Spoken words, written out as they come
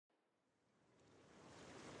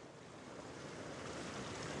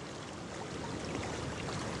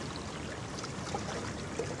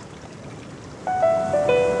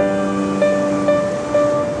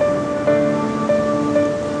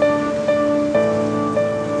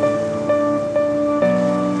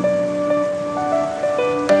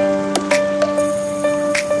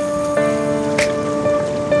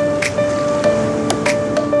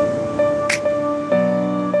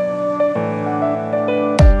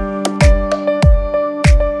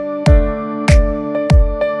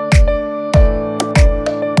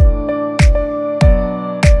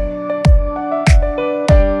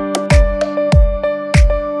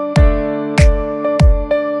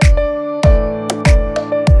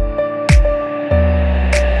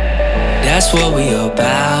That's what we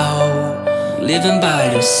about. Living by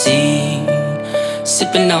the sea,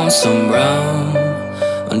 sipping on some rum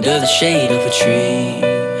under the shade of a tree.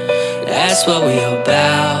 That's what we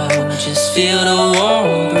about. Just feel the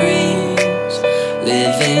warm breeze,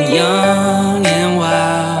 living young and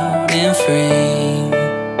wild and free.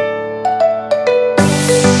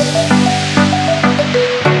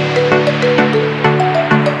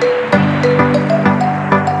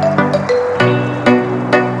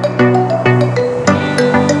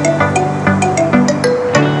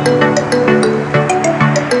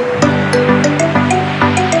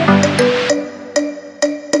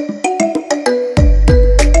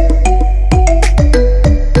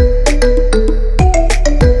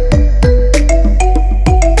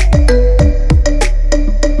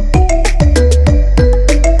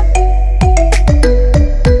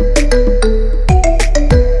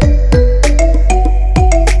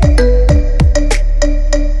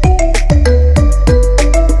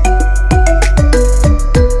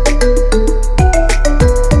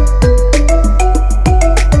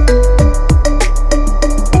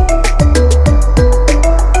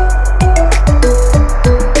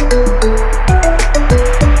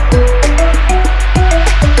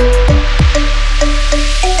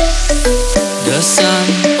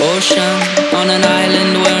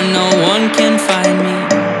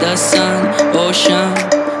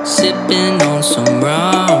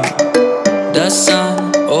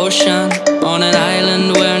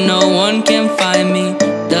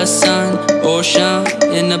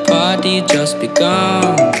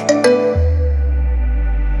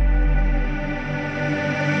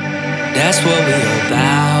 That's what we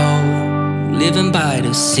about. Living by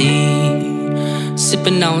the sea,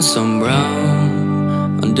 sipping on some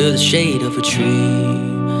rum under the shade of a tree.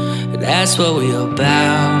 That's what we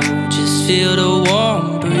about. Just feel the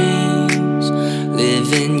warm breeze,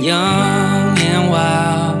 living young and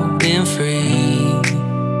wild and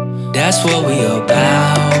free. That's what we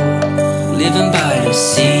about. Living by the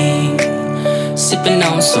sea, sipping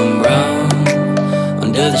on some rum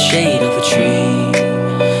under the shade of a tree.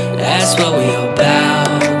 That's what we